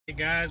Hey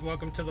guys,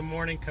 welcome to the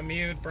morning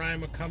commute.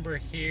 Brian McCumber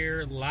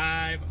here,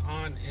 live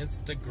on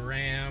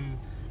Instagram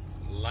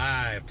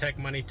Live, Tech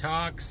Money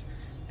Talks.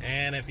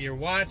 And if you're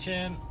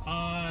watching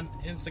on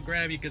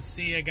Instagram, you can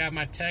see I got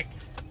my tech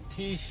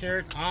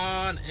t-shirt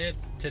on. It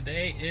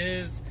today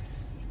is,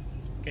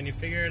 can you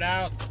figure it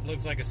out?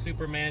 Looks like a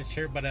Superman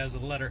shirt, but it has the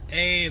letter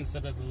A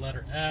instead of the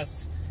letter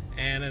S,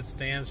 and it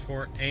stands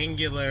for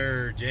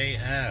Angular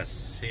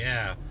JS.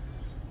 Yeah,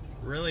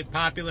 really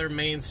popular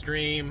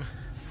mainstream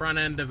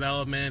front-end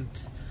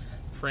development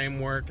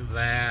framework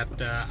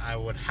that I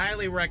would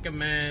highly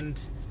recommend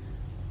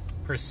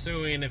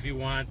pursuing if you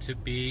want to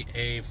be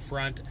a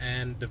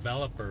front-end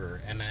developer.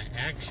 And I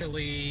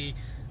actually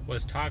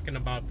was talking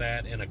about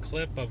that in a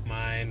clip of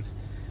mine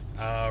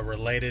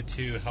related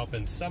to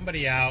helping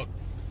somebody out.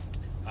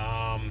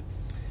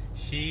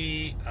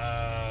 She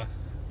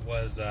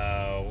was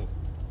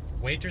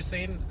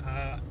waitressing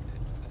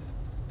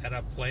at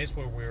a place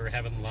where we were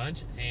having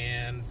lunch,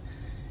 and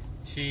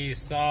she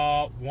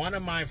saw one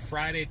of my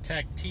Friday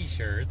Tech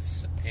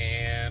t-shirts,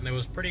 and it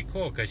was pretty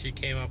cool because she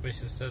came up and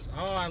she says,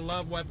 "Oh, I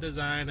love web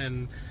design,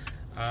 and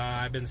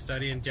I've been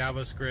studying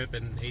JavaScript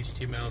and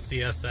HTML,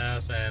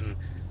 CSS," and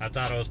I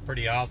thought it was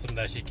pretty awesome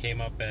that she came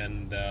up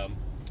and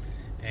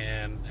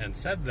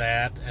said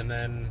that. And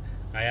then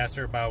I asked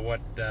her about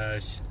what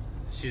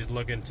she's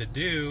looking to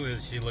do.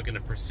 Is she looking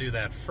to pursue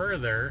that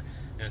further?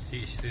 And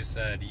she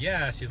said,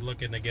 yeah, she's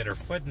looking to get her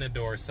foot in the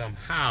door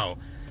somehow.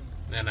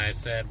 And I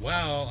said,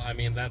 well, I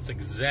mean, that's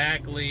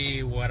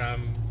exactly what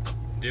I'm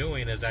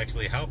doing, is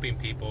actually helping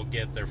people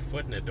get their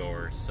foot in the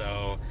door.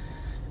 So,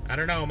 I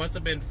don't know, it must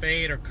have been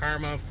fate or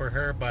karma for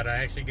her, but I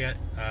actually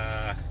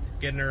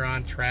getting her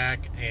on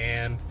track.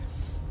 And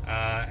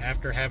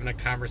after having a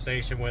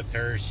conversation with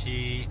her,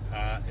 she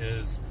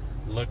is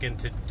looking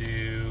to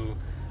do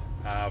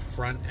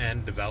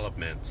front-end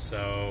development.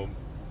 So,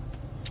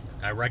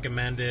 I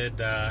recommended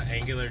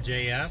Angular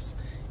JS,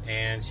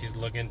 and she's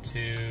looking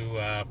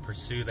to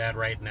pursue that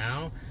right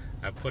now.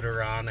 I put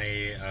her on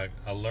a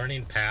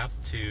learning path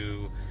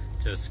to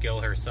skill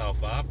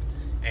herself up,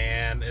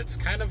 and it's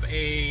kind of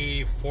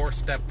a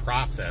 4-step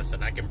process,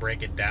 and I can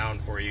break it down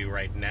for you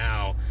right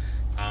now.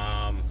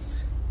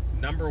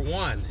 Number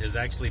one is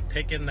actually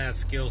picking that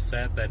skill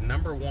set, that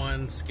number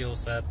one skill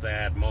set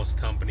that most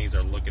companies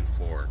are looking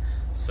for.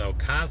 So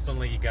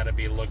constantly you got to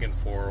be looking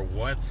for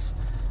what's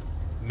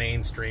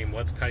mainstream,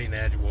 what's cutting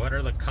edge, what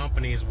are the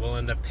companies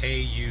willing to pay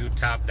you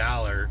top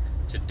dollar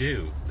to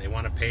do. They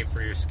want to pay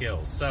for your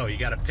skills. So you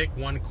got to pick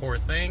one core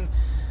thing.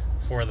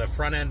 For the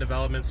front-end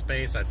development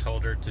space, I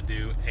told her to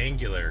do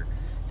Angular.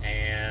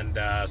 And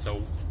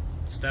so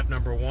step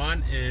number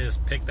one is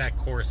pick that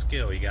core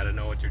skill. You got to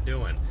know what you're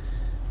doing.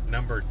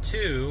 Number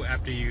two,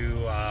 after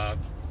you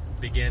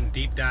begin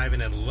deep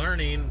diving and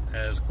learning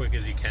as quick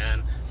as you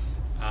can,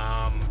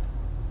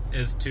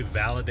 is to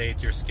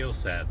validate your skill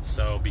set.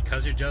 So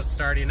because you're just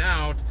starting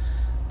out,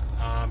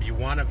 you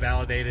want to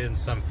validate it in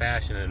some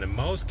fashion, and in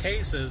most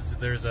cases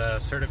there's a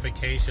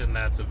certification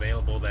that's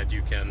available that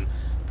you can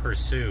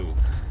pursue.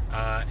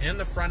 In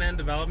the front-end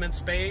development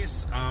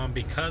space,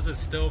 because it's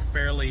still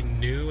fairly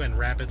new and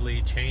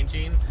rapidly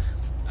changing,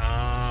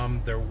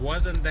 there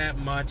wasn't that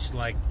much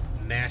like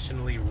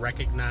nationally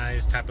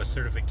recognized type of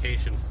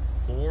certification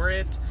for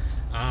it.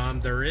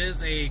 There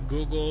is a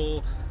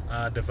Google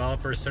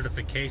developer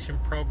certification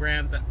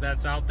program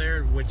that's out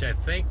there, which I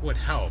think would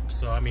help.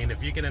 So I mean,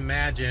 if you can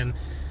imagine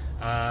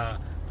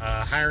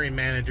hiring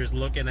managers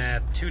looking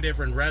at two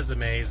different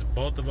resumes,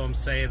 both of them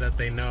say that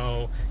they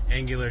know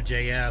Angular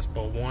JS,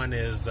 but one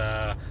is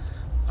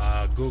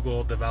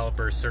Google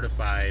developer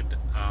certified,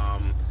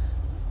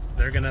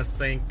 they're gonna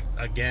think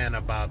again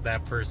about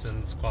that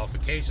person's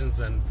qualifications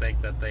and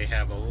think that they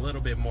have a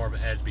little bit more of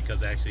an edge because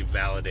they actually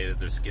validated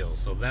their skills.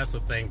 So that's the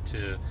thing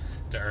to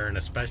earn,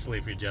 especially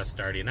if you're just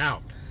starting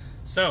out.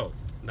 So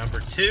number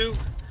two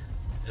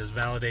is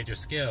validate your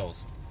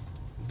skills.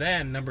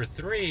 Then number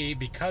three,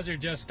 because you're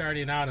just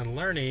starting out and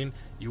learning,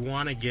 you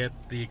want to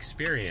get the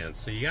experience.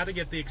 So you got to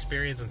get the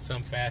experience in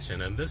some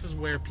fashion, and this is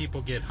where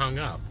people get hung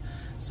up.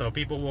 So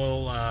people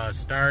will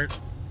start,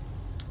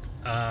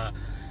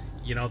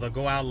 they'll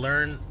go out,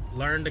 learn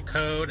the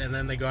code, and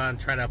then they go out and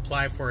try to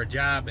apply for a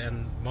job,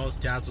 and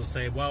most jobs will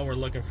say, well, we're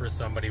looking for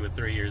somebody with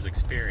 3 years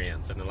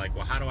experience. And they're like,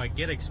 well, how do I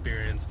get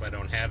experience if I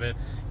don't have it?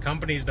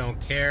 Companies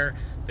don't care.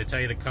 They tell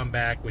you to come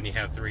back when you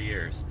have 3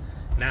 years.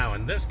 Now,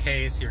 in this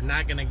case, you're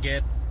not going to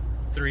get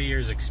 3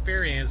 years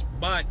experience,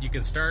 but you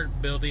can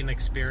start building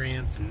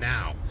experience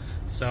now.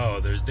 So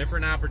there's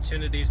different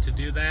opportunities to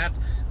do that.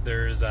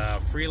 There's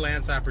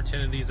freelance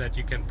opportunities that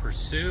you can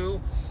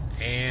pursue,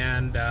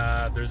 and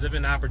there's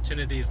even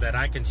opportunities that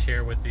I can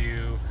share with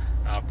you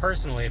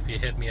personally if you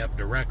hit me up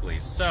directly.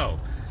 So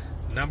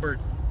number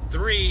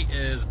three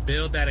is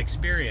build that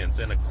experience,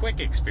 and a quick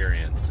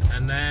experience.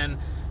 And then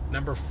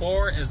number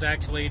four is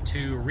actually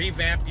to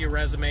revamp your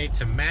resume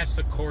to match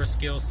the core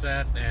skill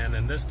set, and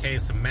in this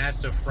case, to match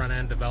the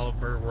front-end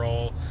developer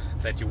role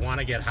that you want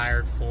to get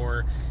hired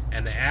for.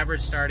 And the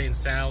average starting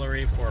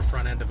salary for a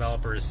front-end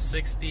developer is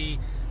 $60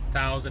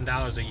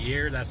 $8,000 a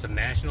year. That's the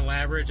national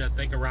average. I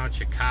think around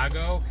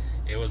Chicago,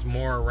 it was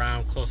more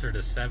around closer to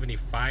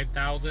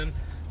 $75,000.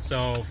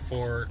 So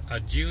for a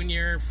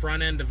junior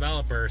front-end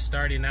developer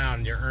starting out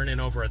and you're earning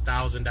over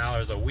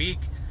 $1,000 a week,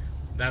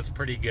 that's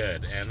pretty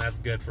good, and that's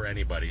good for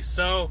anybody.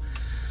 So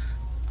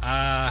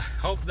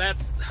hope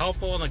that's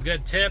helpful and a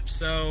good tip.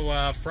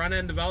 So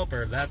front-end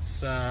developer,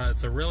 that's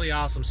it's a really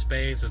awesome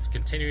space. It's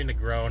continuing to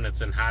grow and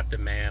it's in hot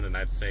demand, and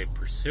I'd say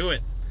pursue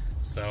it.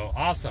 So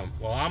awesome.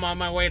 Well, I'm on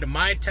my way to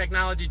my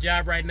technology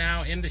job right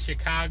now into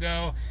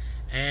Chicago,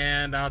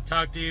 and I'll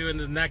talk to you in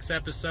the next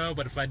episode.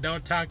 But if I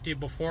don't talk to you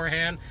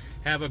beforehand,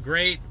 have a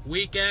great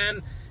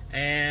weekend,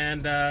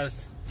 and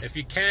if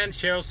you can,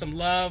 share some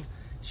love,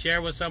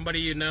 share with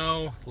somebody you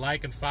know,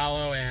 like and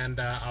follow, and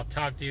I'll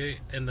talk to you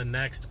in the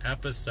next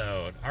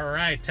episode. All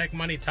right, Tech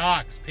Money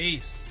Talks.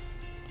 Peace.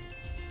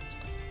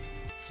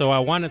 So I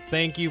want to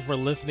thank you for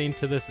listening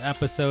to this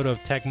episode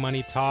of Tech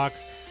Money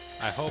Talks.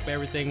 I hope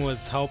everything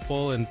was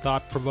helpful and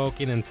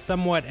thought-provoking and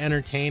somewhat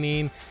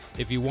entertaining.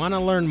 If you want to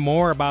learn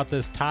more about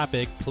this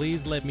topic,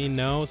 please let me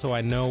know so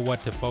I know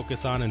what to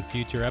focus on in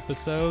future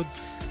episodes.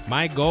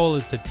 My goal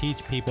is to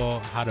teach people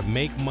how to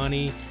make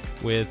money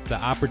with the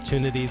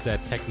opportunities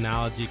that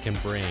technology can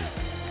bring.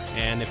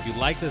 And if you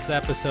like this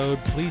episode,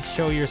 please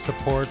show your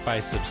support by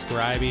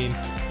subscribing,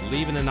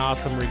 leaving an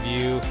awesome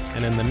review,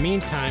 and in the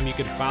meantime, you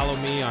can follow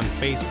me on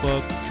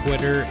Facebook,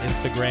 Twitter,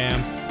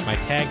 Instagram. My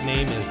tag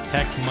name is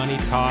Tech Money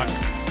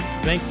Talks.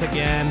 Thanks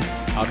again.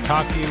 I'll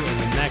talk to you in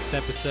the next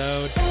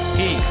episode.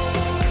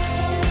 Peace.